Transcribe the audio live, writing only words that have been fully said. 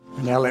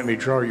Now let me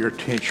draw your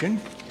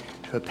attention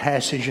to a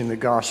passage in the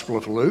Gospel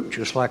of Luke,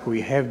 just like we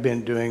have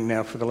been doing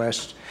now for the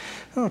last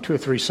 2 or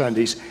 3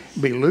 Sundays.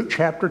 It'll be Luke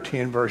chapter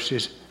 10,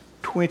 verses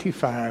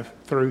 25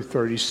 through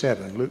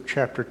 37. Luke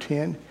chapter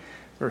 10,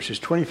 verses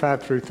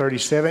 25 through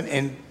 37.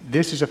 And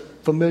this is a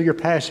familiar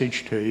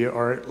passage to you,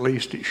 or at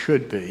least it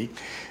should be.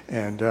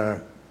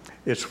 And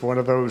it's one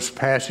of those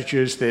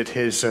passages that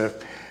has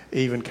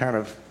even kind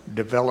of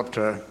developed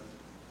I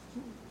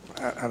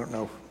don't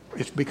know,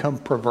 it's become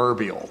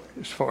proverbial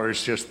as far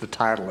as just the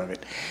title of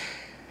it.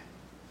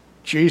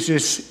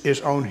 Jesus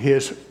is on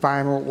his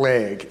final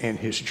leg in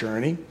his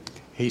journey.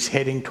 He's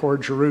heading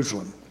toward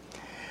Jerusalem.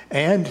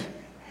 And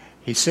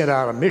he sent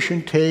out a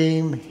mission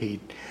team.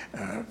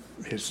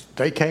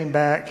 They came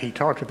back. He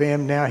talked to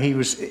them. Now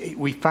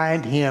we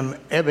find him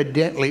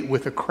evidently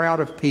with a crowd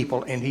of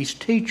people, and he's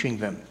teaching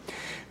them.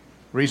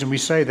 The reason we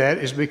say that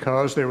is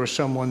because there was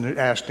someone that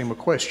asked him a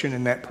question,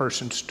 and that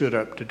person stood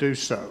up to do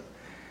so.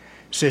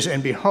 It says,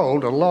 and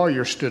behold, a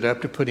lawyer stood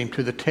up to put him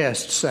to the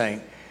test, saying,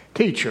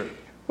 Teacher,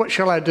 what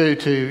shall I do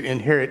to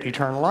inherit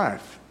eternal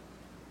life?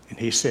 And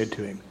he said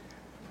to him,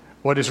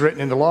 What is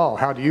written in the law?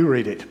 How do you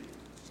read it?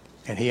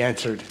 And he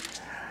answered,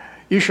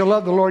 You shall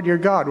love the Lord your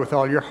God with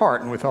all your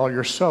heart and with all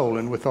your soul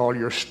and with all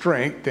your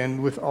strength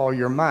and with all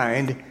your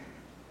mind,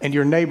 and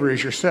your neighbor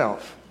as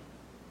yourself.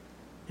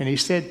 And he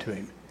said to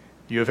him,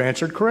 You have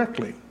answered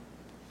correctly.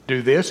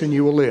 Do this and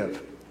you will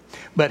live.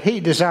 But he,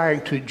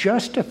 desiring to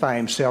justify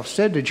himself,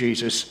 said to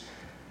Jesus,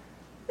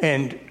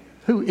 And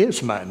who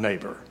is my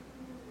neighbor?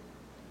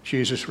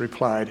 Jesus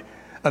replied,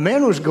 A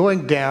man was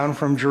going down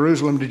from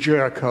Jerusalem to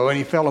Jericho, and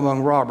he fell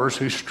among robbers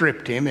who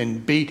stripped him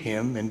and beat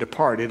him and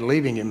departed,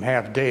 leaving him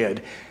half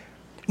dead.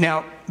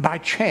 Now, by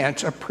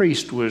chance, a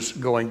priest was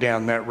going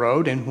down that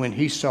road, and when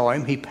he saw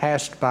him, he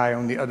passed by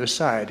on the other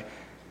side.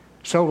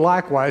 So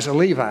likewise a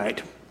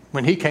Levite,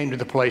 when he came to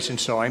the place and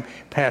saw him,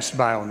 passed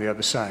by on the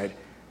other side.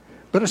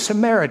 But a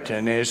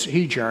Samaritan, as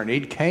he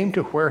journeyed, came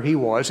to where he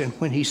was, and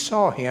when he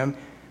saw him,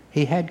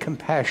 he had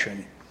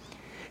compassion.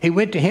 He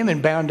went to him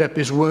and bound up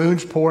his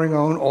wounds, pouring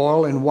on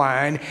oil and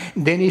wine.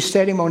 Then he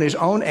set him on his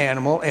own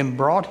animal and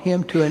brought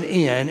him to an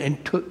inn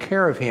and took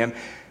care of him.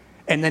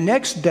 And the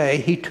next day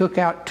he took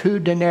out 2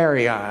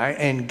 denarii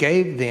and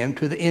gave them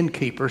to the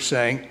innkeeper,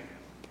 saying,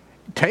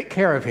 Take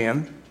care of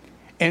him,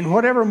 and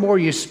whatever more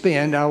you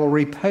spend, I will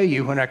repay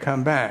you when I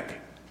come back.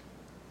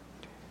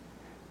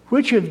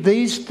 Which of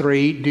these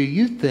 3 do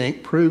you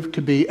think proved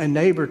to be a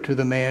neighbor to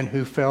the man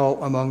who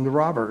fell among the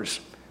robbers?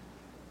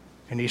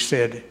 And he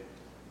said,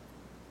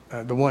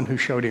 The one who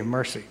showed him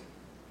mercy.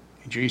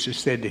 And Jesus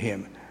said to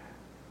him,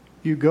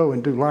 You go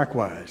and do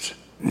likewise.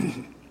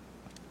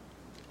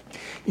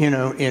 You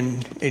know,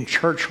 in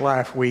church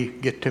life, we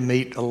get to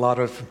meet a lot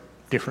of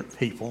different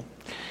people.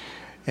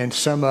 And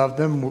some of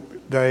them,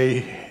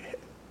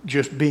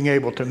 just being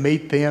able to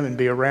meet them and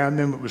be around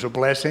them, it was a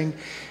blessing.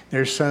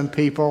 There's some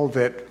people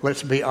that,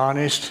 let's be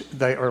honest,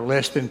 they are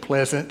less than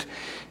pleasant,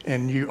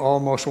 and you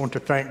almost want to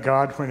thank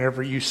God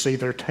whenever you see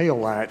their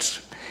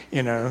taillights,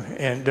 you know.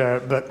 And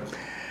but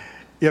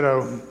you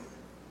know,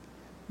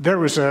 there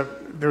was a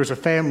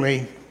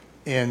family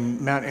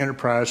in Mount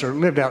Enterprise, or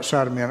lived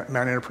outside of Mount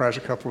Enterprise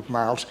a couple of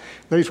miles.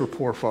 These were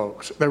poor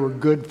folks. They were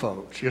good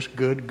folks, just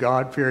good,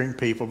 God-fearing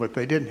people, but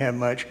they didn't have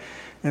much,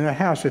 and the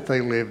house that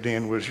they lived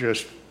in was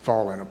just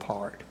falling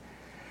apart.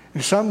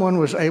 And someone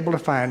was able to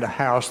find a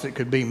house that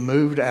could be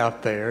moved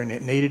out there, and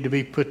it needed to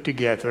be put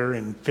together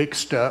and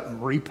fixed up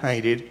and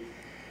repainted.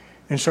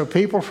 And so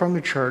people from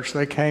the church,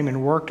 they came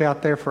and worked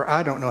out there for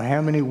I don't know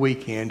how many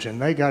weekends,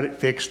 and they got it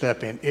fixed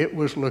up, and it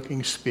was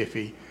looking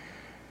spiffy.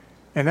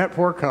 And that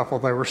poor couple,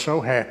 they were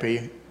so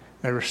happy.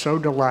 They were so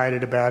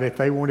delighted about it.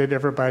 They wanted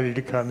everybody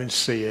to come and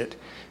see it.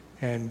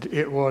 And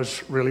it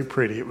was really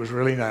pretty. It was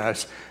really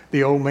nice.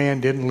 The old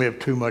man didn't live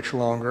too much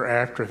longer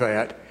after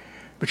that.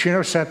 But you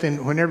know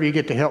something, whenever you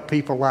get to help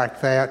people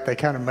like that, they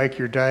kind of make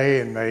your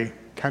day, and they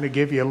kind of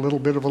give you a little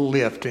bit of a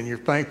lift, and you're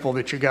thankful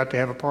that you got to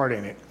have a part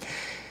in it.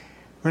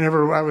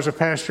 Whenever I was a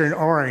pastor in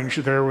Orange,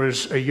 there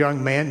was a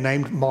young man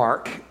named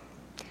Mark,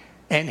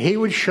 and he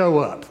would show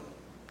up.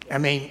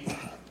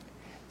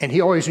 And he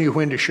always knew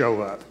when to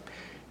show up.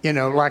 You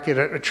know, like at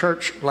a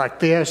church like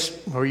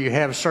this, where you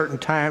have certain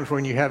times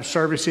when you have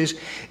services,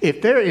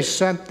 if there is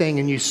something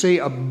and you see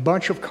a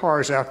bunch of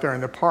cars out there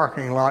in the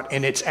parking lot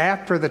and it's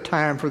after the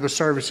time for the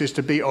services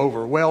to be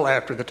over, well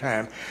after the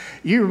time,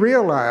 you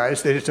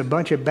realize that it's a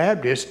bunch of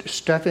Baptists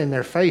stuffing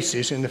their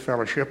faces in the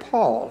fellowship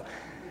hall.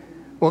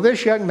 Well,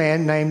 this young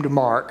man named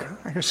Mark,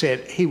 like I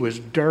said, he was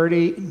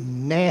dirty,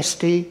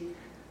 nasty,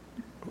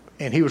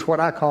 and he was what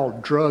I call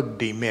drug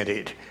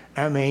demented.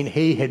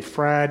 He had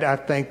fried, I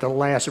think, the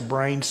last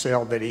brain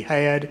cell that he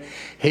had.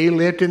 He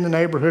lived in the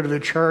neighborhood of the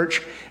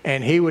church,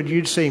 and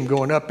you'd see him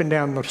going up and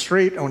down the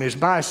street on his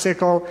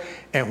bicycle,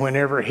 and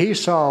whenever he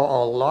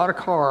saw a lot of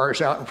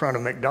cars out in front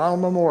of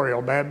McDonald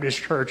Memorial Baptist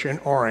Church in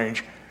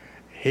Orange,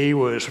 he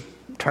was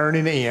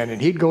turning in.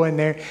 And he'd go in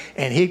there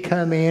and he'd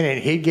come in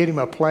and he'd get him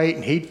a plate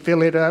and he'd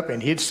fill it up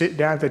and he'd sit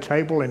down at the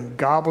table and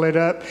gobble it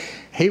up.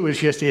 He was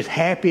just as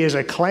happy as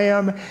a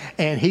clam,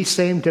 and he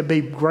seemed to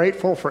be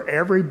grateful for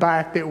every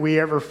bite that we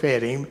ever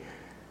fed him.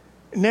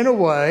 And in a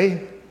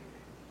way,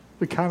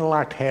 we kind of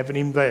liked having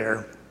him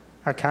there.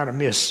 I kind of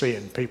miss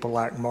seeing people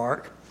like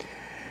Mark.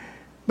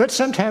 But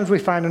sometimes we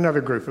find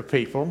another group of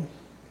people.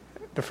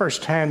 The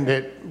first time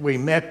that we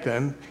met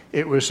them,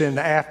 it was in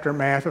the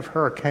aftermath of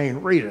Hurricane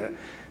Rita.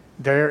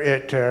 There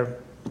at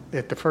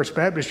the First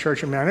Baptist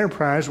Church in Mount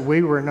Enterprise,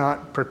 we were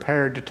not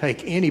prepared to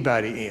take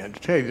anybody in. To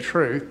tell you the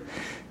truth,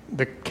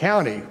 the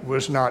county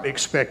was not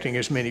expecting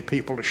as many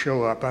people to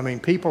show up. I mean,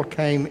 people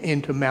came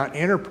into Mount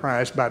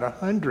Enterprise by the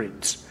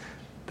hundreds.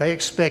 They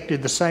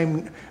expected the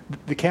same.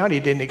 The county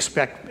didn't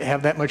expect to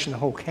have that much in the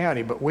whole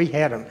county, but we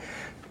had them.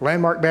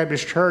 Landmark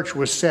Baptist Church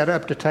was set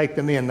up to take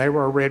them in. They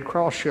were a Red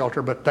Cross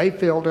shelter, but they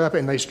filled up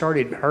and they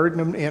started herding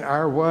them in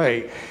our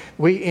way.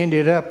 We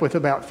ended up with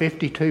about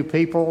 52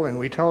 people, and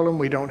we told them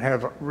we don't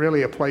have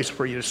really a place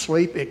for you to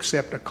sleep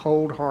except a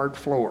cold, hard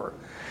floor.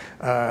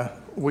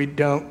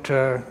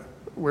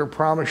 We'll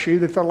promise you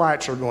that the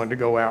lights are going to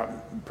go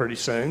out pretty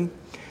soon.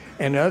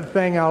 And the other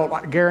thing I'll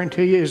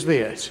guarantee you is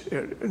this.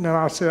 No,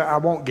 I said I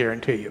won't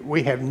guarantee you.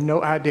 We have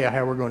no idea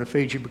how we're going to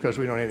feed you because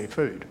we don't have any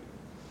food.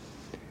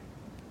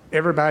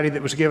 Everybody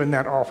that was given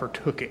that offer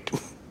took it.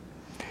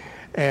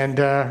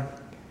 And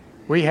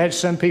we had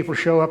some people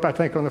show up, I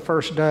think, on the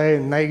first day,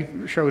 and they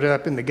showed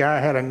up, and the guy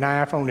had a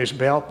knife on his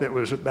belt that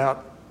was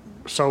about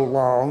so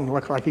long,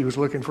 looked like he was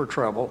looking for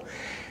trouble.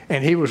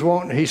 And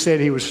he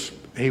said he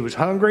was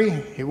hungry,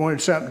 he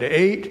wanted something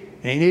to eat,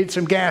 and he needed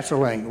some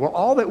gasoline. Well,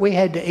 all that we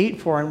had to eat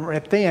for him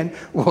right then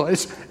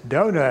was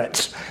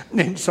donuts.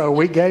 And so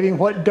we gave him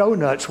what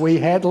donuts we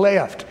had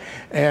left.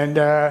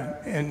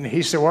 And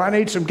he said, well, I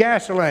need some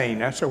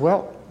gasoline. I said,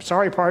 well,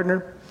 sorry,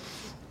 partner.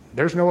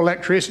 There's no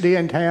electricity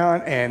in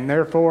town, and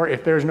therefore,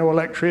 if there's no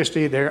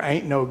electricity, there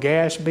ain't no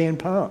gas being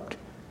pumped.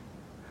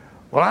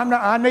 Well,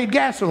 I need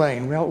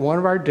gasoline. Well, one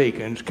of our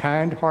deacons,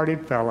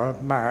 kind-hearted fellow,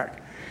 Mike,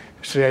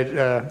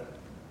 said,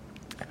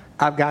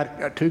 I've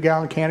got a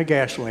 2-gallon can of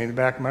gasoline in the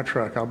back of my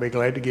truck. I'll be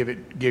glad to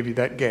give you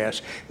that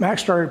gas. Mike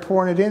started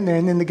pouring it in there,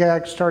 and then the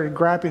guy started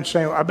griping,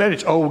 saying, I bet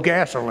it's old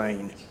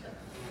gasoline.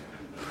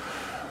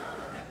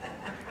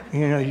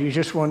 You know, you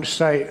just want to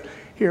say,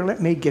 here,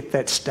 let me get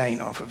that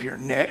stain off of your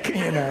neck,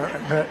 you know.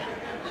 But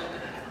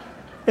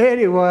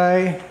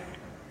anyway,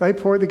 they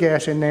poured the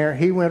gas in there.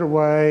 He went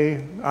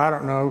away. I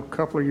don't know, a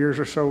couple of years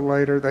or so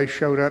later, they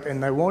showed up,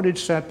 and they wanted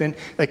something.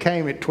 They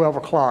came at 12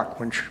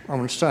 o'clock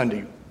on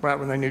Sunday, right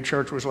when they knew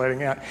church was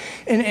letting out.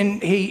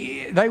 And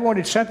they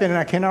wanted something, and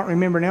I cannot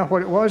remember now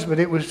what it was, but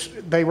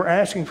they were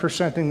asking for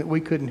something that we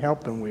couldn't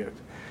help them with.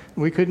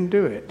 We couldn't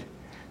do it.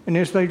 And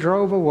as they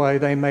drove away,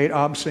 they made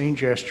obscene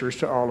gestures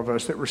to all of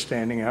us that were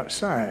standing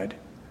outside.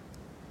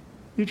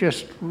 You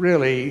just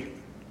really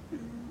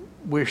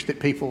wish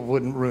that people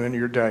wouldn't ruin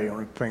your day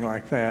or anything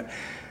like that.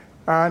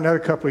 Another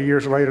couple of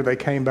years later, they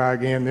came by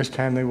again. This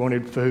time they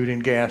wanted food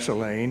and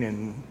gasoline,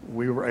 and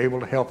we were able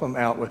to help them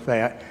out with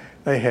that.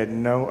 They had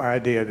no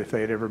idea that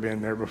they had ever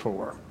been there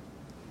before.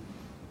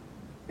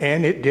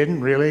 And it didn't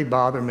really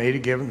bother me to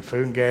give them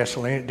food and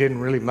gasoline. It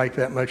didn't really make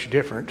that much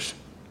difference.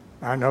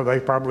 I know they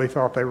probably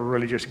thought they were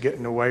really just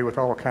getting away with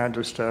all kinds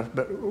of stuff,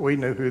 but we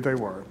knew who they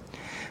were.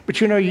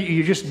 But you know,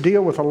 you just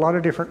deal with a lot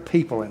of different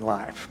people in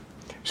life.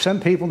 Some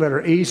people that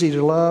are easy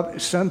to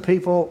love, some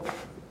people,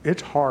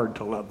 it's hard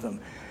to love them.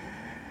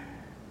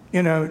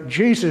 You know,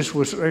 Jesus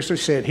was, as I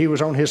said, he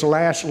was on his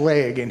last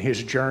leg in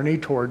his journey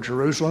toward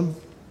Jerusalem.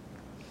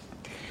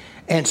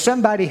 And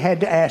somebody had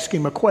to ask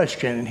him a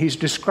question, and he's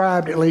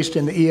described, at least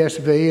in the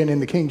ESV and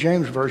in the King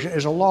James Version,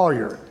 as a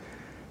lawyer.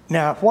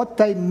 Now, what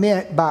they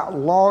meant by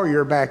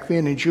lawyer back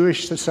then in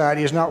Jewish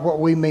society is not what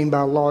we mean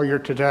by lawyer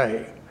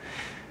today.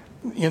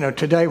 You know,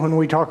 today when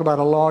we talk about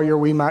a lawyer,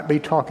 we might be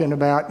talking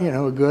about, you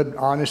know, a good,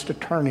 honest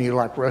attorney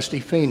like Rusty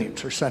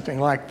Phoenix or something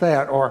like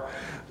that, or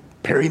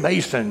Perry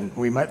Mason,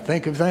 we might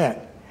think of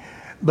that.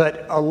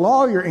 But a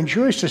lawyer in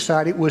Jewish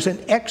society was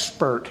an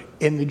expert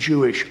in the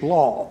Jewish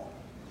law.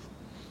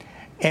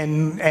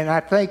 And I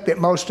think that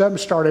most of them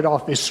started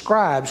off as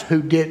scribes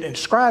and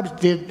scribes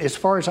did, as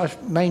far as the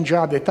main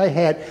job that they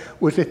had,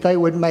 was that they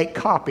would make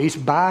copies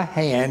by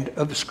hand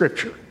of the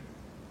scripture.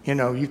 You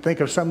know, you think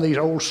of some of these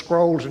old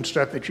scrolls and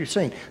stuff that you've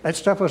seen. That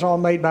stuff was all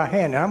made by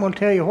hand. And I'm going to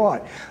tell you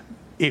what,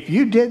 if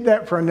you did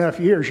that for enough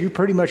years, you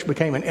pretty much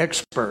became an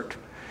expert.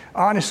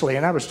 Honestly,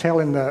 and I was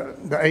telling the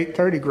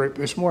 8:30 group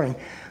this morning,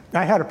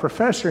 I had a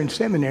professor in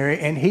seminary,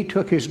 and he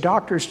took his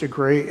doctor's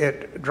degree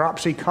at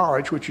Dropsy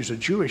College, which is a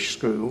Jewish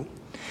school.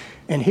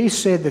 And he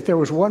said that there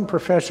was one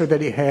professor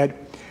that he had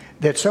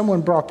that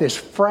someone brought this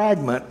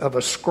fragment of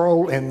a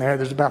scroll in there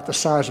that's about the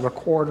size of a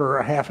quarter or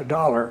a half a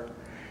dollar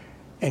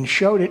and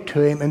showed it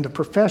to him. And the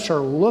professor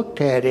looked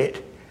at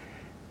it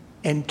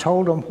and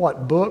told him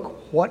what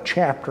book, what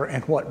chapter,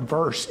 and what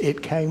verse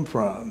it came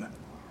from.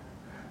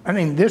 I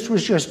mean, this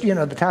was just, you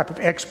know, the type of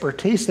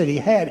expertise that he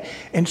had.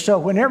 And so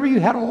whenever you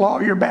had a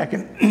lawyer back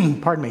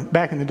in,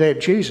 back in the day of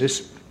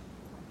Jesus,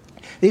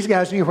 These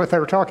guys knew what they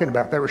were talking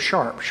about. They were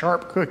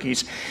sharp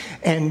cookies.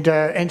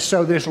 And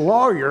so this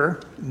lawyer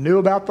knew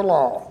about the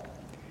law.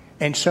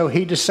 And so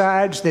he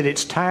decides that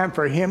it's time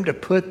for him to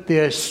put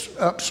this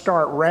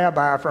upstart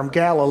rabbi from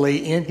Galilee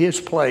in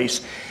his place.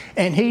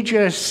 And he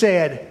just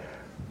said,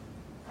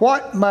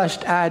 "What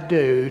must I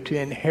do to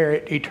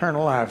inherit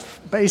eternal life?"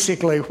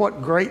 Basically,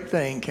 what great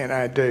thing can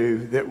I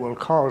do that will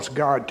cause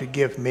God to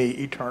give me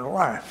eternal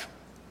life?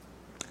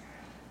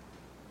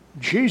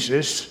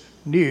 Jesus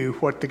knew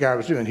what the guy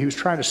was doing. He was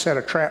trying to set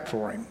a trap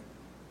for him.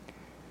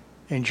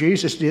 And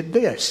Jesus did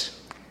this.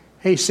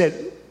 He said,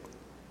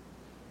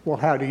 "Well,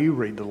 how do you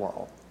read the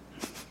law?"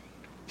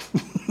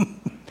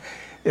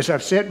 As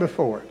I've said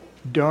before,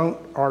 don't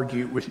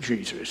argue with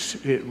Jesus.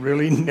 It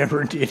really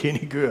never did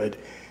any good.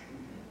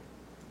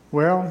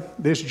 Well,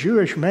 this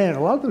Jewish man,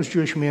 a lot of those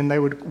Jewish men, they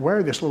would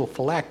wear this little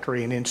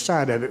phylactery, and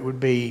inside of it would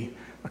be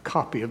a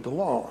copy of the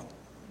law,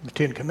 the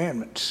Ten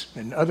Commandments,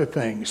 and other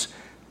things.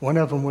 One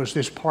of them was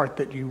this part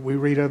that we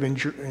read of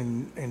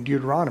in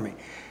Deuteronomy.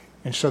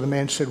 And so the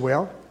man said,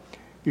 "Well,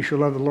 you shall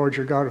love the Lord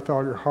your God with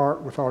all your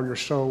heart, with all your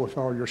soul, with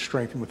all your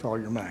strength, and with all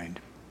your mind.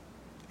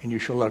 And you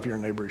shall love your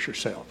neighbor as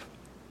yourself."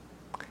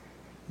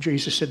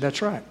 Jesus said,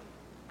 "That's right.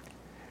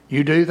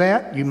 You do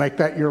that, you make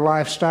that your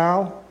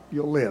lifestyle,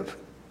 you'll live."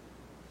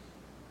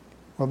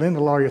 Well, then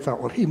the lawyer thought,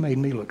 well, he made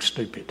me look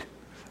stupid.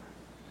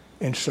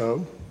 And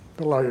so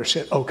the lawyer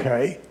said,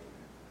 "Okay,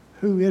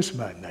 who is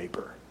my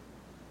neighbor?"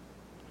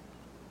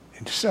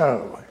 And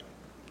so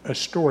a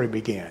story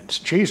begins.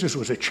 Jesus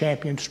was a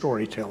champion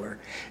storyteller,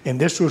 and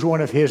this was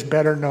one of his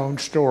better known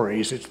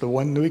stories. It's the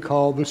one that we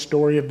call the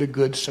story of the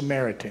Good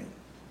Samaritan.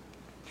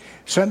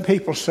 Some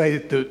people say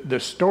that the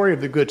story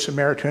of the Good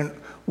Samaritan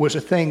was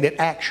a thing that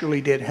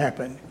actually did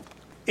happen.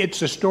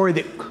 It's a story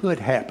that could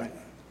happen.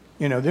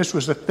 You know, this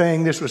was a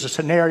thing, this was a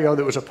scenario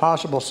that was a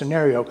possible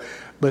scenario,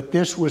 but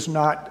this was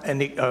not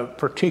a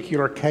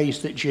particular case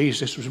that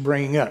Jesus was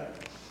bringing up.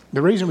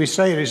 The reason we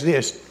say it is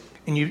this,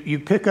 and you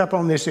pick up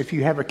on this if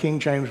you have a King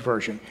James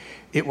Version.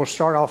 It will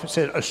start off, it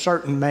says, "a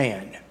certain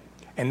man."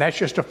 And that's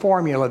just a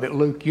formula that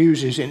Luke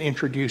uses in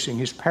introducing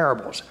his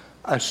parables.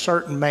 A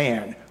certain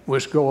man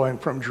was going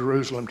from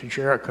Jerusalem to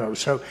Jericho.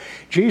 So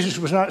Jesus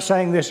was not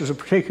saying this was a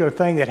particular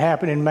thing that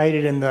happened and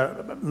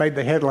made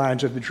the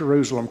headlines of the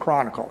Jerusalem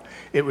Chronicle.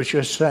 It was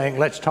just saying,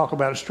 let's talk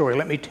about a story.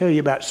 Let me tell you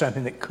about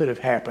something that could have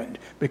happened,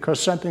 because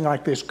something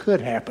like this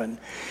could happen.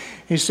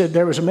 He said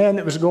there was a man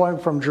that was going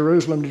from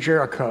Jerusalem to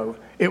Jericho.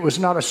 It was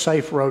not a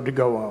safe road to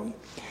go on.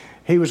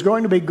 He was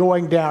going to be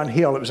going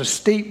downhill. It was a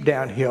steep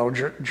downhill.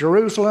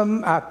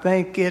 Jerusalem, I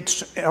think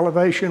its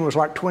elevation was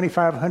like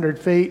 2,500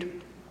 feet.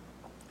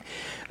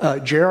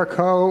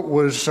 Jericho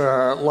was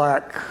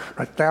like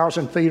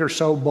 1,000 feet or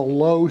so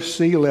below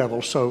sea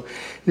level. So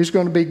he's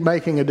going to be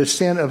making a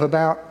descent of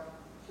about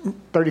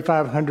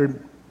 3,500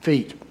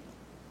 feet.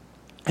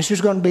 This is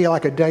going to be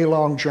like a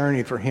day-long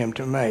journey for him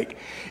to make.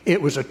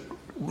 It was a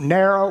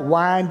narrow,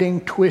 winding,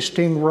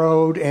 twisting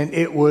road, and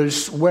it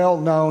was well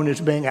known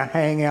as being a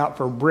hangout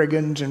for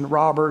brigands and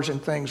robbers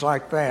and things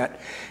like that.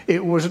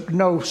 It was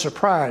no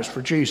surprise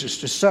for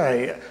Jesus to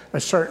say a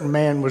certain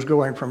man was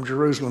going from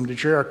Jerusalem to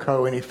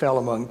Jericho and he fell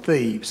among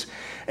thieves.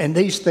 And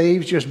these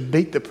thieves just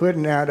beat the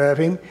pudding out of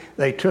him.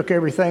 They took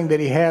everything that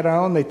he had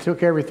on, they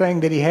took everything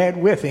that he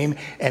had with him,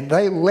 and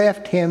they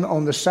left him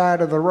on the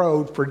side of the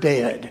road for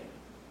dead.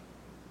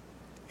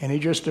 And he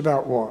just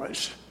about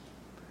was.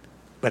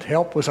 But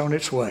help was on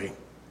its way.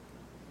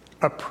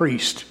 A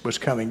priest was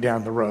coming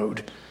down the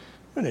road.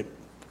 And of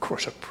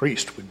course, a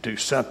priest would do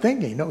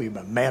something. You know, he's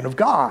a man of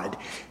God.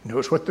 He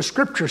knows what the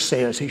scripture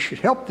says. He should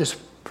help this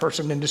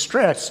person in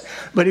distress,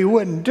 but he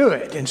wouldn't do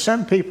it. And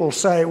some people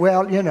say,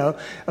 well, you know,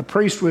 a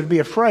priest would be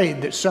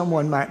afraid that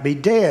someone might be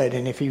dead,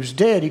 and if he was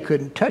dead, he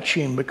couldn't touch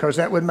him because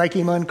that would make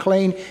him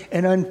unclean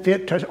and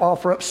unfit to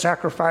offer up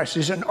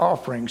sacrifices and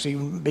offerings. He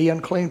would be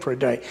unclean for a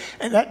day.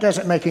 And that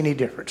doesn't make any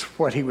difference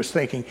what he was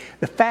thinking.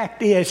 The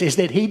fact is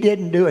that he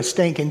didn't do a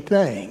stinking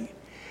thing.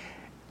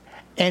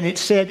 And it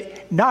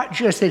said not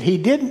just that he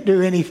didn't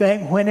do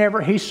anything. Whenever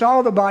he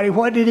saw the body,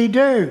 what did he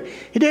do?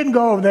 He didn't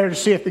go over there to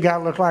see if the guy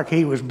looked like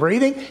he was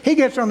breathing. He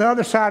gets on the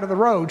other side of the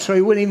road so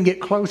he wouldn't even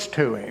get close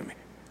to him.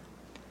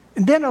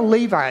 And then a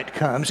Levite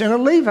comes. And a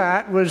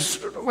Levite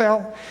was,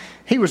 well,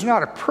 he was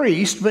not a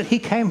priest, but he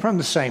came from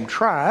the same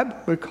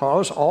tribe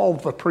because all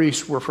the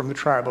priests were from the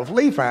tribe of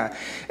Levi.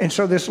 And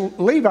so this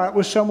Levite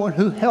was someone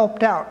who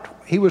helped out.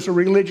 He was a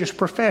religious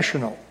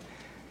professional.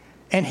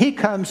 And he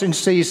comes and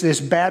sees this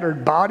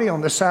battered body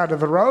on the side of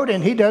the road,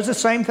 and he does the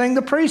same thing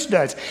the priest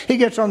does. He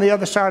gets on the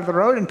other side of the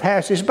road and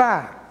passes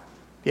by.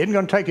 He isn't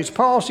going to take his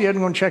pulse. He isn't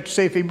going to check to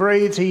see if he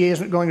breathes. He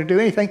isn't going to do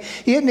anything.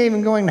 He isn't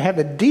even going to have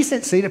the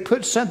decency to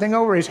put something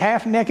over his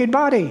half-naked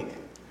body.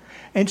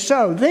 And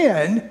so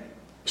then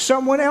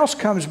someone else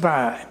comes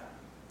by,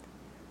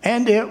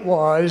 and it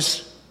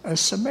was a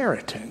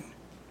Samaritan.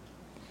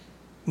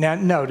 Now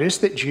notice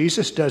that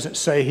Jesus doesn't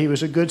say he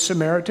was a good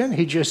Samaritan.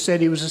 He just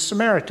said he was a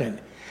Samaritan.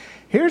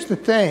 Here's the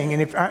thing,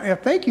 and I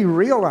think you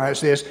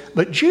realize this,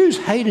 but Jews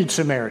hated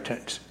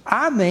Samaritans.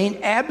 I mean,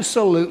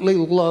 absolutely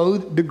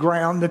loathed the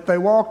ground that they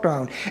walked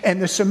on.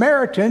 And the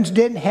Samaritans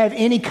didn't have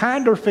any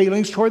kind of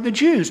feelings toward the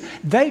Jews.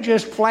 They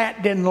just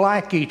flat didn't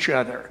like each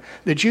other.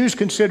 The Jews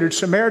considered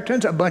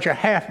Samaritans a bunch of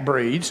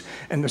half-breeds,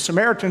 and the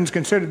Samaritans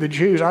considered the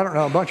Jews, I don't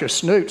know, a bunch of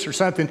snoots or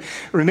something.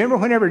 Remember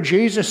whenever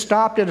Jesus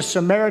stopped at a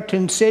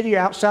Samaritan city,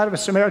 outside of a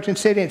Samaritan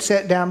city, and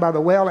sat down by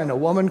the well, and a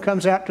woman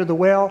comes out to the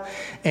well,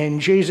 and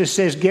Jesus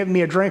says, "Give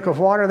me a drink of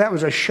water"? That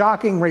was a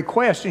shocking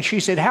request. And she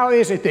said, "How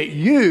is it that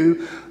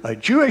you, a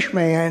Jewish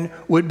man,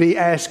 would be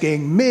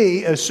asking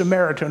me, a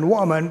Samaritan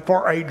woman,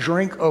 for a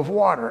drink of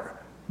water?"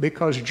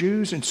 Because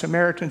Jews and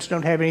Samaritans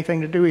don't have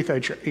anything to do with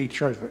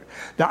each other.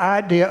 The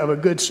idea of a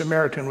good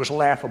Samaritan was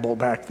laughable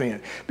back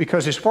then.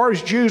 Because as far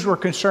as Jews were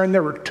concerned,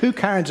 there were two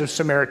kinds of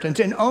Samaritans,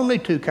 and only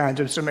two kinds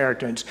of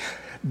Samaritans.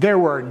 There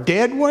were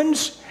dead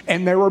ones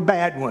and there were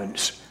bad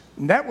ones.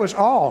 And that was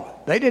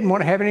all. They didn't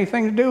want to have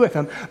anything to do with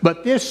them.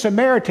 But this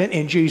Samaritan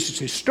in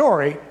Jesus'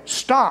 story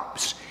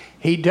stops.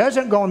 He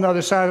doesn't go on the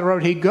other side of the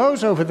road. He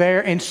goes over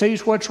there and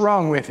sees what's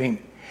wrong with him,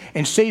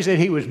 and sees that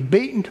he was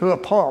beaten to a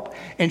pulp.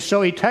 And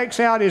so he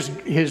takes out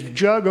his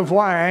jug of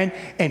wine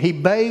and he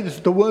bathes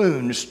the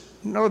wounds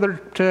in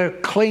order to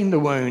clean the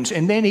wounds.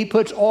 And then he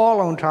puts oil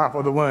on top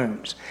of the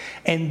wounds.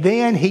 And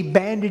then he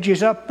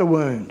bandages up the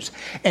wounds.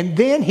 And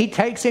then he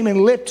takes him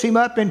and lifts him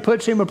up and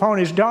puts him upon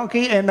his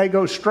donkey, and they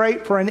go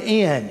straight for an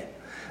inn.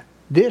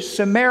 This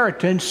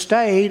Samaritan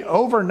stayed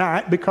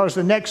overnight because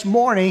the next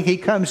morning he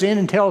comes in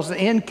and tells the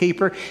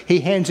innkeeper,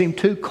 he hands him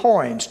 2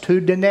 coins, 2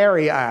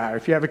 denarii.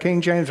 If you have a King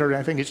James Version,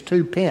 I think it's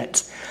 2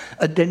 pence.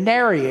 A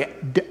denarius,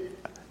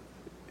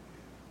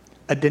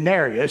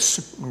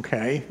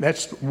 okay,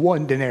 that's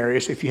 1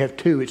 denarius. If you have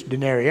 2, it's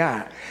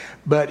denarii.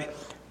 But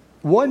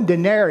 1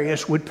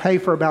 denarius would pay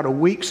for about a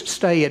week's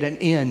stay at an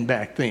inn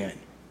back then.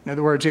 In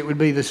other words, it would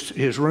be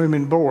his room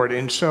and board.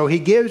 And so he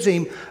gives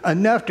him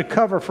enough to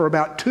cover for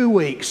about 2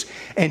 weeks.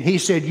 And he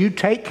said, "You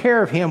take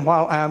care of him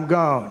while I'm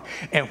gone.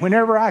 And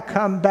whenever I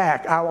come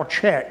back, I will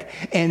check.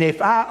 And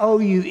if I owe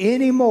you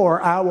any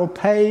more, I will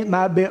pay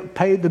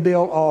the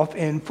bill off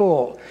in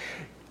full."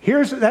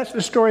 That's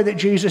the story that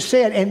Jesus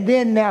said. And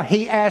then now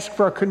he asked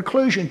for a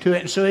conclusion to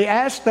it. And so he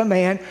asked the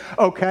man,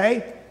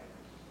 "Okay,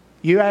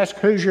 you ask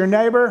who's your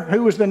neighbor?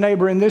 Who was the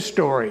neighbor in this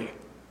story?"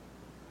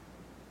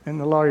 And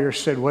the lawyer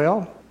said,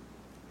 "Well,"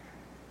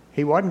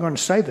 he wasn't going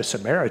to say the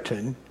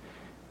Samaritan.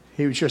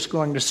 He was just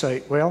going to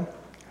say, "Well,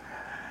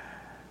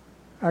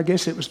 I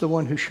guess it was the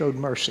one who showed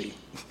mercy."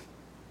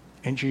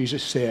 And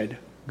Jesus said,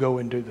 "Go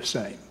and do the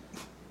same."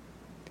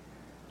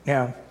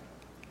 Now,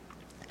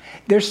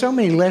 there's so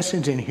many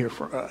lessons in here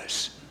for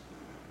us.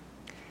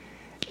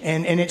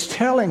 And it's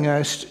telling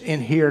us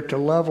in here to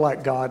love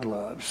like God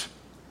loves.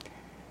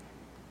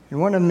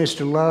 And one of them is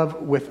to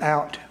love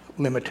without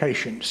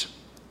limitations.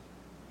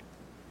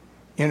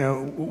 You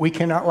know, we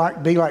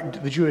cannot be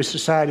like the Jewish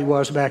society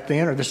was back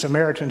then, or the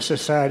Samaritan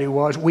society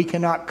was. We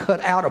cannot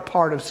cut out a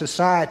part of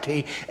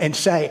society and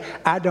say,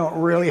 "I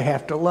don't really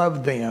have to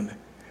love them."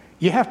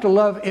 You have to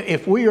love,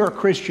 if we are a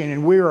Christian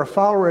and we are a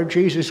follower of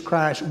Jesus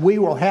Christ, we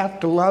will have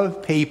to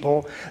love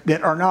people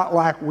that are not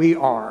like we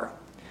are.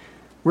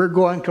 We're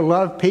going to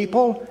love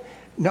people,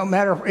 no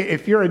matter,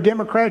 if you're a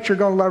Democrat, you're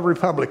going to love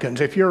Republicans.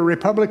 If you're a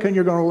Republican,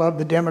 you're going to love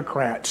the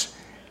Democrats.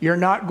 You're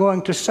not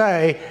going to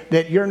say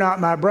that you're not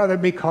my brother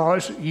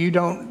because you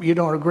don't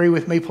agree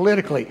with me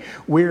politically.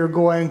 We're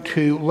going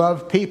to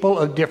love people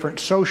of different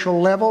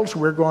social levels.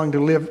 We're going to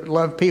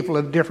love people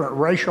of different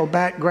racial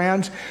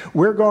backgrounds.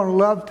 We're going to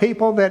love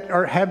people that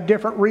have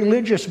different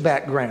religious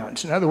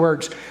backgrounds. In other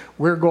words,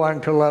 we're going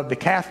to love the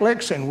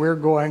Catholics, and we're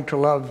going to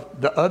love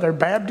the other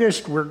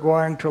Baptists. We're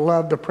going to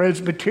love the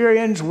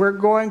Presbyterians. We're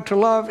going to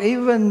love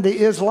even the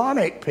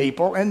Islamic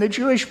people and the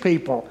Jewish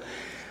people.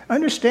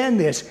 Understand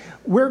this.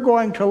 We're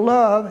going to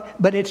love,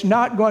 but it's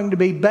not going to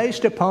be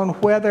based upon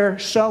whether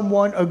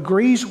someone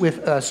agrees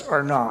with us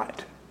or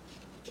not.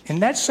 And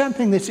that's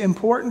something that's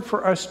important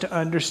for us to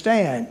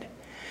understand.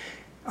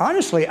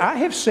 Honestly, I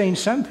have seen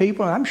some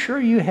people, and I'm sure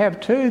you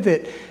have too,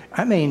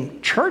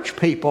 church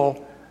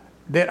people,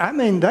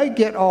 they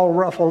get all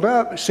ruffled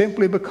up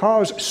simply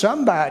because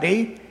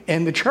somebody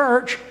in the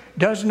church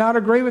does not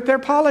agree with their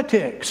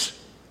politics.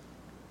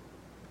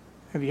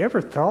 Have you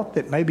ever thought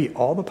that maybe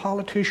all the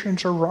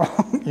politicians are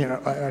wrong?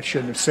 I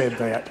shouldn't have said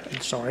that. I'm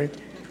sorry.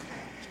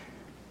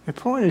 The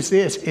point is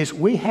this,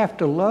 we have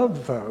to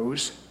love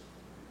those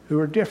who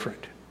are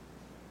different.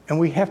 And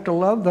we have to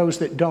love those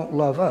that don't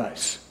love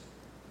us.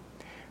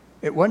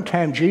 At one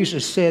time,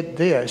 Jesus said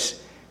this.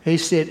 He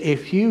said,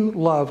 "If you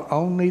love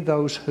only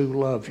those who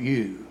love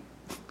you,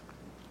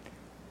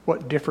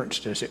 what difference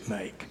does it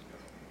make?"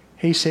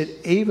 He said,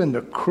 "Even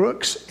the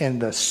crooks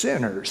and the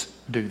sinners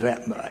do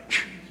that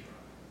much."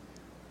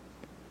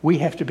 We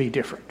have to be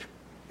different,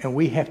 and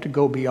we have to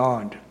go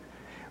beyond.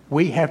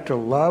 We have to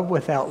love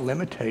without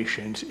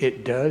limitations.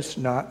 It does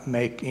not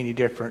make any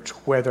difference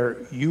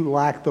whether you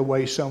like the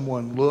way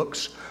someone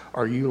looks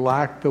or you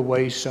like the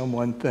way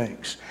someone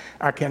thinks.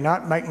 I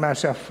cannot make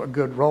myself a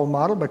good role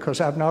model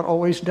because I've not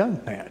always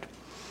done that.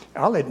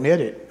 I'll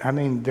admit it. I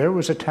mean, there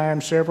was a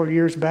time several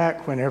years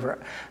back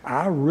whenever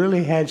I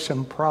really had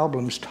some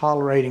problems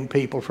tolerating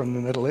people from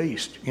the Middle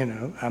East, you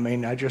know. I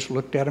mean, I just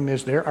looked at them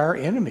as they're our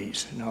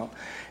enemies and all.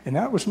 And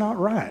that was not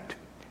right.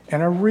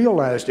 And I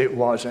realized it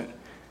wasn't.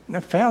 And I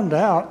found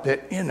out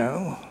that, you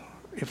know,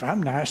 if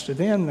I'm nice to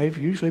them, they've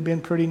usually been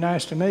pretty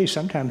nice to me,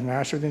 sometimes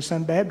nicer than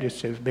some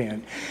Baptists have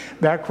been.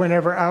 Back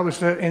whenever I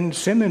was in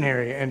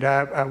seminary and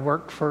I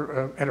worked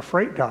at a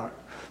freight dock,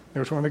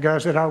 there was one of the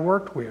guys that I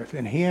worked with,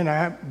 and he and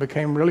I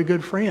became really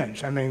good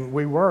friends. I mean,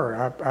 we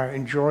were. I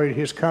enjoyed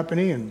his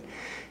company, and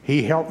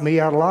he helped me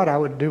out a lot. I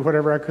would do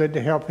whatever I could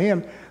to help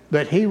him,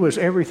 but he was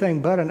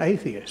everything but an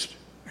atheist.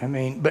 I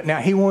mean, but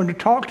now he wanted to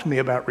talk to me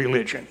about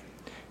religion.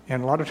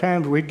 And a lot of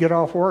times we'd get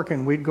off work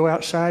and we'd go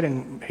outside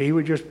and he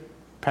would just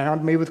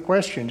pound me with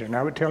questions and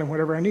I would tell him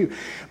whatever I knew.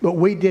 But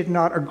we did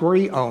not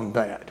agree on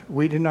that.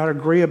 We did not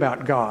agree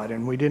about God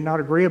and we did not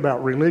agree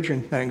about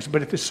religion things.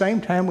 But at the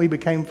same time, we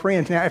became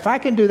friends. Now, if I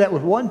can do that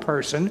with one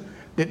person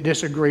that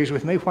disagrees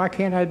with me, why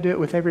can't I do it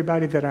with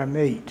everybody that I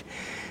meet?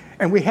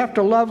 And we have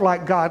to love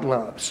like God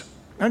loves.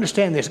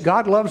 Understand this,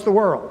 God loves the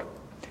world.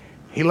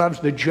 He loves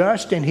the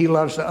just and he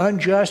loves the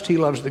unjust. He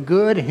loves the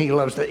good and he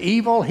loves the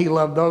evil. He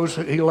loves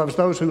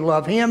those who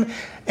love him,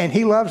 and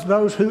he loves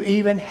those who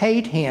even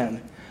hate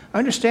him.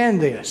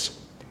 Understand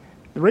this.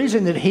 The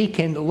reason that he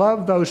can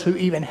love those who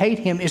even hate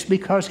him is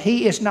because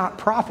he is not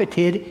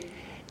profited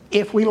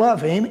if we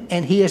love him,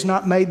 and he is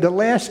not made the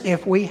less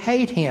if we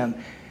hate him.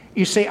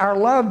 You see, our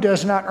love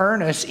does not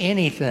earn us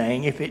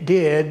anything. If it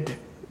did,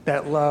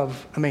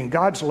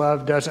 God's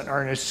love doesn't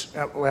earn us,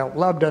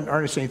 love doesn't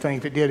earn us anything.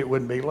 If it did, it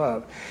wouldn't be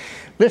love.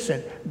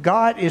 Listen,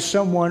 God is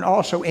someone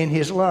also in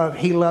his love.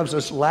 He loves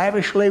us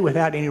lavishly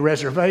without any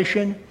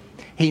reservation.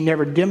 He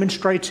never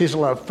demonstrates his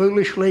love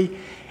foolishly,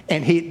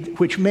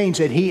 which means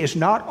that he is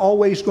not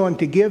always going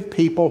to give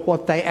people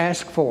what they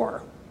ask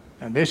for.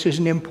 And this is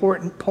an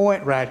important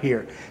point right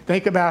here.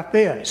 Think about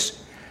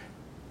this.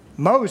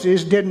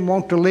 Moses didn't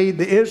want to lead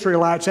the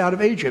Israelites out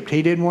of Egypt.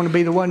 He didn't want to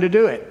be the one to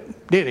do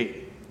it, did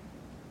he?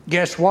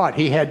 Guess what?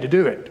 He had to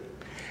do it.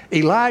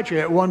 Elijah,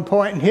 at one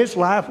point in his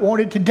life,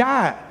 wanted to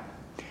die.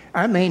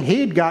 I mean,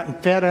 he'd gotten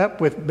fed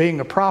up with being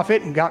a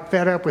prophet and got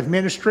fed up with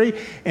ministry,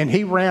 and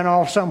he ran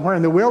off somewhere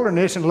in the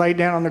wilderness and laid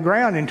down on the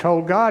ground and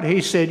told God, he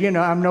said,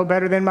 I'm no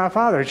better than my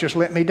fathers, just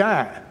let me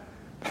die.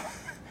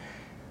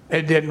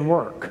 It didn't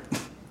work.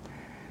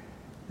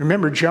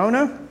 Remember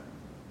Jonah?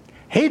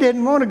 He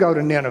didn't want to go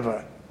to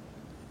Nineveh.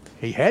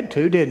 He had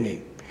to, didn't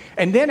he?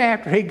 And then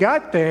after he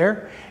got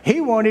there, he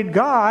wanted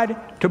God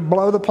to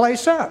blow the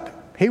place up.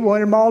 He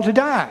wanted them all to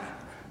die.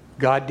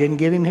 God didn't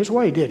give him his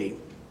way, did he?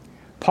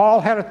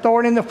 Paul had a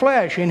thorn in the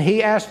flesh, and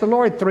he asked the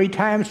Lord 3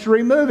 times to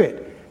remove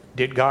it.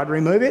 Did God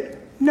remove it?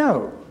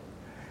 No.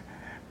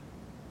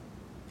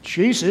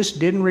 Jesus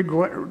didn't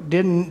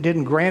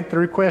grant the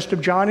request of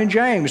John and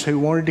James, who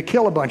wanted to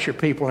kill a bunch of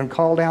people and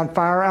call down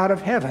fire out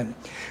of heaven.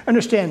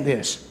 Understand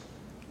this.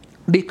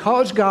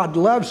 Because God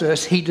loves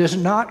us, he does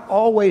not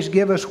always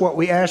give us what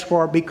we ask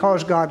for.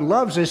 Because God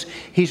loves us,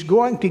 he's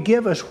going to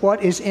give us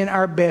what is in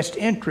our best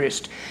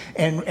interest.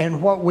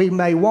 And what we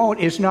may want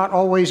is not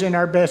always in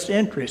our best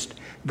interest.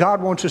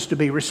 God wants us to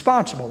be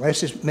responsible.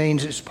 This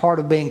means it's part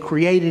of being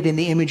created in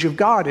the image of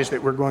God is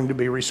that we're going to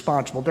be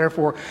responsible.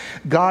 Therefore,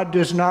 God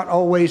does not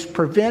always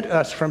prevent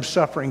us from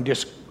suffering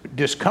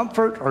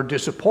discomfort or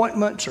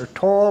disappointments or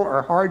toil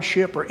or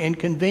hardship or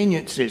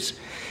inconveniences.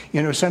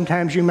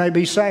 Sometimes you may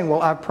be saying,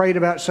 well, I've prayed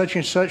about such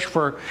and such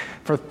for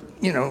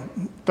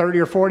 30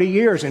 or 40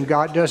 years and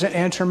God doesn't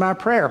answer my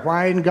prayer.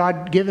 Why isn't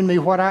God giving me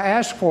what I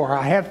asked for?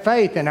 I have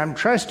faith and I'm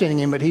trusting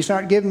him, but he's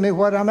not giving me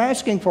what I'm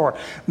asking for.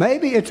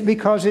 Maybe it's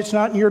because it's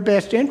not in your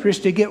best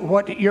interest to get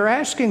what you're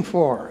asking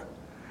for.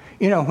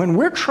 When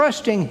we're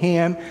trusting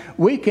him,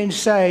 we can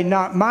say,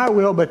 not my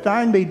will, but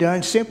thine be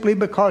done, simply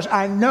because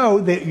I know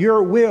that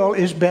your will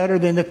is better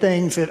than the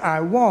things that I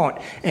want.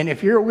 And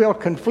if your will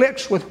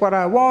conflicts with what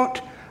I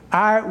want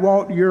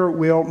your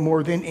will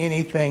more than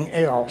anything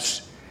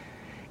else.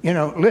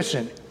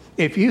 Listen,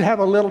 if you have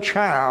a little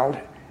child,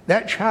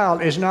 that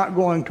child is not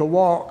going to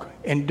walk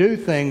and do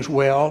things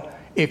well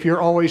if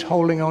you're always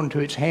holding on to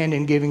its hand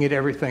and giving it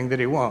everything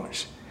that it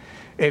wants.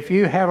 If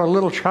you have a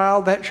little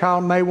child, that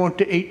child may want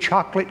to eat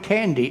chocolate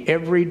candy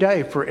every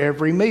day for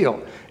every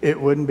meal. It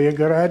wouldn't be a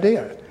good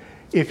idea.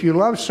 If you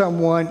love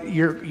someone,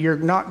 you're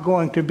not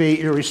going to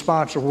be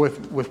irresponsible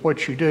with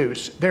what you do.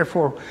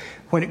 Therefore,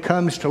 when it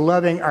comes to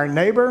loving our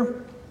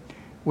neighbor,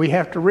 we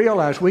have to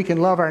realize we can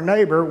love our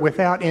neighbor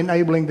without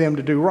enabling them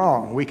to do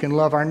wrong. We can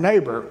love our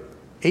neighbor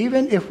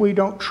even if we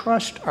don't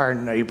trust our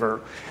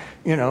neighbor.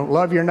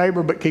 Love your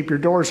neighbor but keep your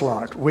doors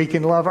locked. We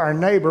can love our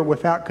neighbor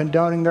without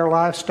condoning their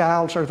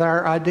lifestyles or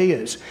their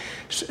ideas.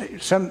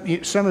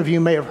 Some of you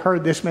may have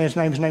heard this man's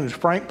name. His name is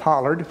Frank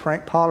Pollard.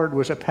 Frank Pollard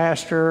was a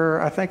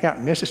pastor, I think, out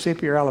in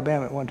Mississippi or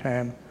Alabama at one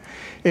time.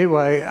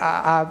 Anyway,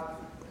 I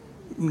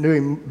knew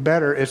him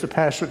better as the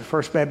pastor of the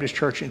First Baptist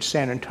Church in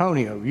San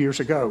Antonio years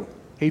ago.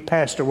 He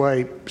passed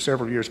away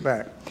several years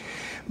back.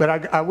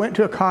 But I went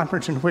to a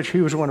conference in which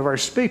he was one of our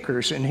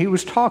speakers, and he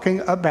was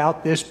talking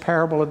about this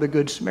parable of the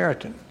Good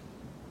Samaritan.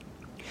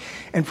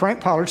 And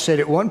Frank Pollard said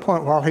at one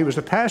point while he was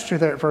the pastor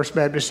there at First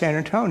Baptist San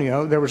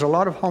Antonio, there was a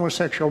lot of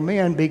homosexual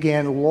men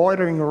began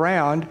loitering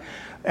around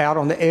out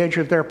on the edge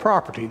of their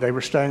property. They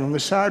were staying on the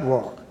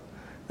sidewalk.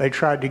 They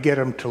tried to get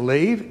them to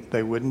leave.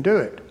 They wouldn't do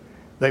it.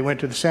 They went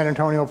to the San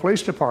Antonio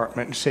Police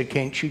Department and said,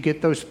 "Can't you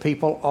get those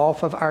people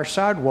off of our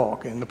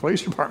sidewalk?" And the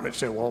police department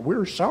said, "Well,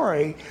 we're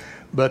sorry,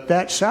 but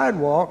that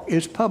sidewalk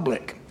is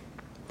public.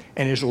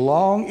 And as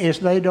long as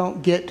they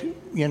don't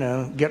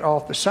get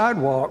off the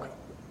sidewalk,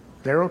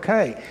 they're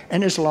okay.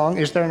 And as long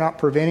as they're not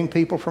preventing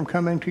people from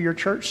coming to your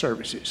church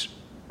services."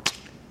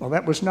 Well,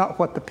 that was not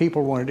what the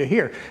people wanted to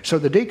hear. So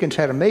the deacons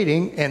had a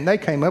meeting, and they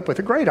came up with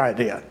a great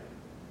idea.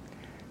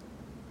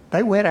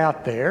 They went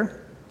out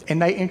there,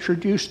 and they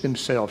introduced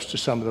themselves to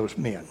some of those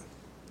men.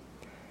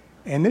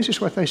 And this is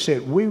what they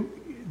said.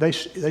 They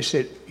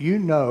said, "You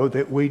know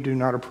that we do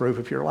not approve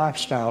of your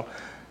lifestyle,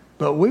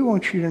 but we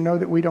want you to know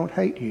that we don't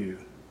hate you.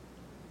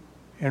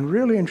 And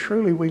really and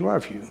truly, we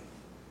love you.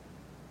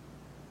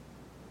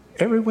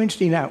 Every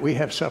Wednesday night, we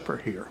have supper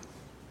here.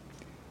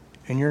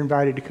 And you're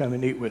invited to come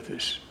and eat with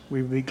us.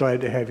 We'd be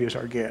glad to have you as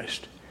our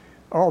guest.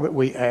 All that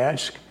we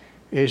ask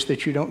is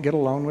that you don't get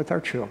alone with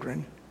our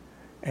children,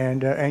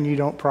 and you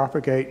don't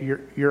propagate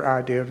your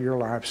idea of your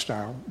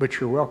lifestyle, but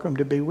you're welcome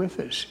to be with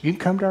us. You can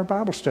come to our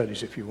Bible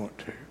studies if you want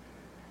to."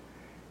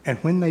 And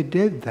when they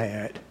did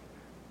that,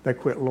 they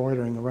quit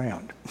loitering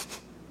around.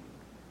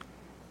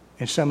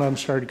 And some of them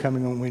started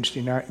coming on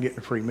Wednesday night and getting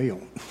a free meal.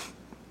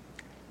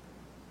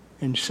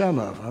 And some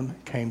of them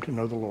came to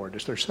know the Lord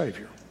as their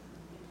Savior.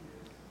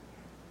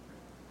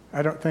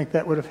 I don't think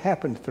that would have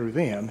happened through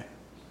them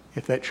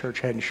if that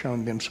church hadn't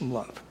shown them some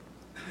love.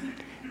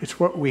 It's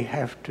what we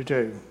have to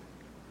do.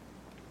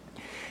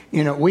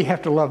 We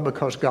have to love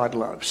because God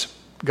loves.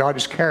 God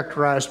is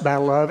characterized by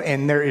love,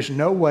 and there is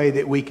no way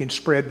that we can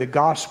spread the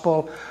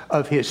gospel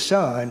of His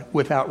Son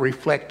without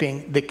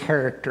reflecting the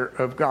character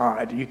of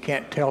God. You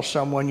can't tell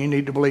someone you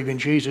need to believe in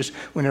Jesus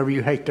whenever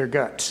you hate their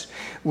guts.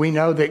 We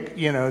know that,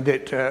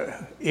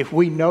 if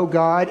we know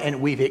God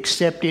and we've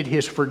accepted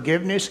His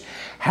forgiveness,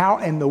 how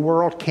in the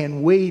world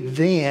can we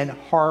then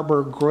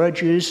harbor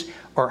grudges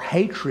or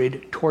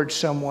hatred towards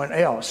someone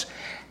else?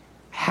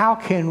 How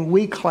can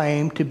we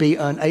claim to be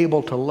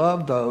unable to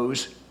love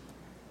those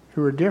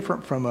who are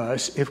different from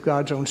us if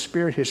God's own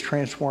Spirit has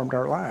transformed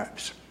our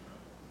lives?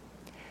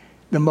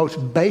 The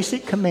most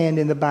basic command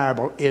in the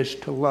Bible is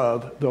to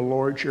love the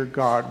Lord your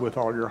God with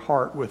all your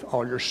heart, with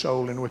all your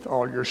soul, and with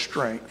all your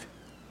strength.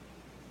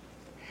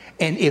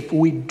 And if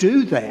we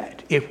do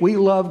that, if we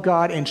love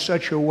God in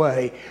such a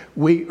way,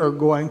 we are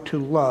going to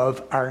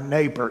love our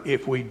neighbor.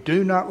 If we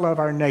do not love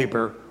our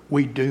neighbor,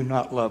 we do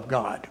not love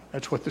God.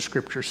 That's what the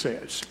Scripture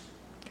says.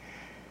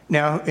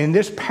 Now, in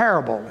this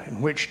parable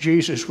in which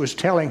Jesus was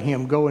telling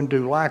him, "Go and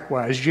do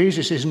likewise,"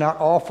 Jesus is not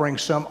offering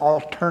some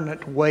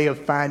alternate way of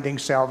finding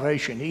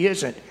salvation. He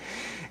isn't.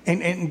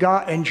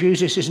 And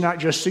Jesus is not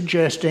just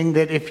suggesting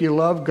that if you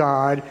love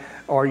God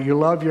or you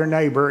love your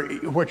neighbor,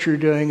 what you're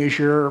doing is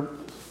you're,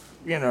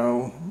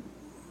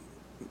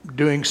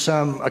 doing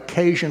some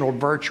occasional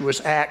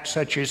virtuous act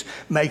such as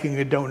making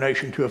a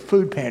donation to a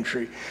food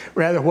pantry.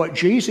 Rather, what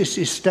Jesus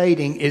is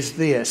stating is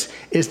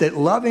that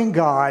loving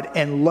God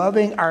and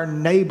loving our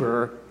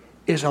neighbor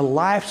is a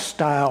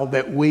lifestyle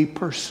that we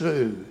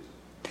pursue.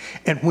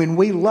 And when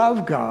we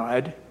love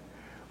God,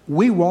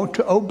 we want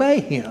to obey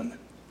Him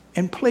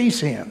and please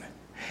Him.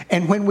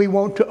 And when we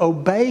want to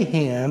obey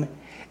Him,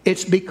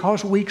 it's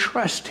because we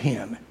trust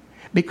Him.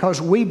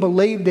 Because we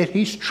believe that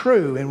He's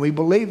true and we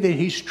believe that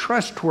He's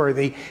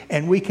trustworthy,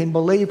 and we can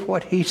believe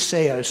what He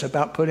says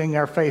about putting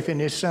our faith in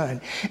His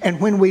Son. And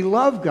when we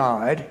love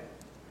God,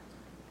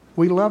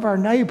 we love our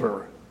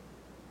neighbor,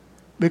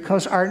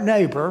 because our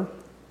neighbor,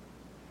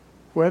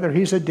 whether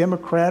he's a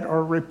Democrat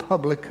or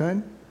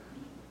Republican,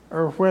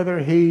 or whether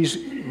he's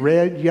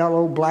red,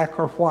 yellow, black,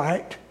 or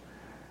white,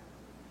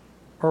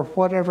 or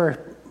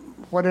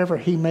whatever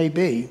he may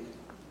be,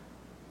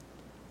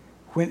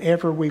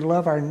 whenever we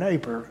love our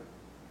neighbor,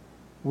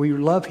 we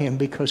love him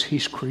because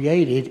he's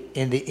created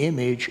in the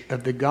image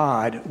of the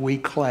God we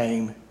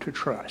claim to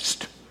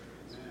trust.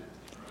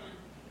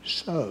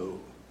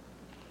 So,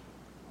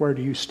 where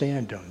do you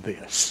stand on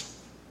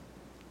this?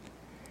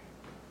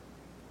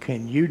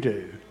 Can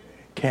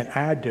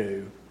I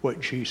do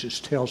what Jesus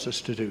tells us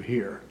to do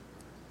here?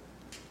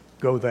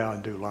 Go thou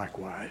and do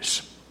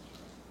likewise.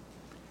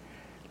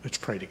 Let's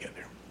pray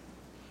together.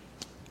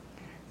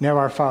 Now,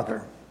 our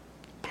Father,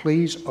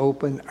 please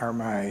open our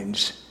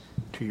minds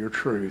to your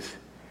truth.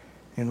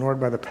 And Lord,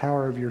 by the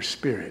power of your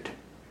Spirit,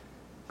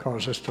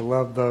 cause us to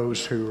love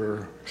those who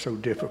are so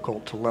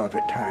difficult to love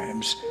at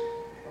times.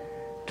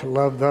 To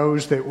love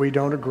those that we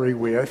don't agree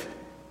with.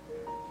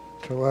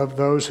 To love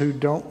those who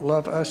don't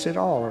love us at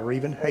all or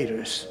even hate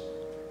us.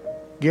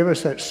 Give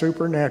us that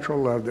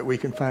supernatural love that we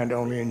can find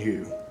only in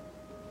you.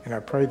 And I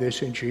pray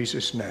this in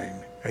Jesus' name.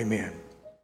 Amen.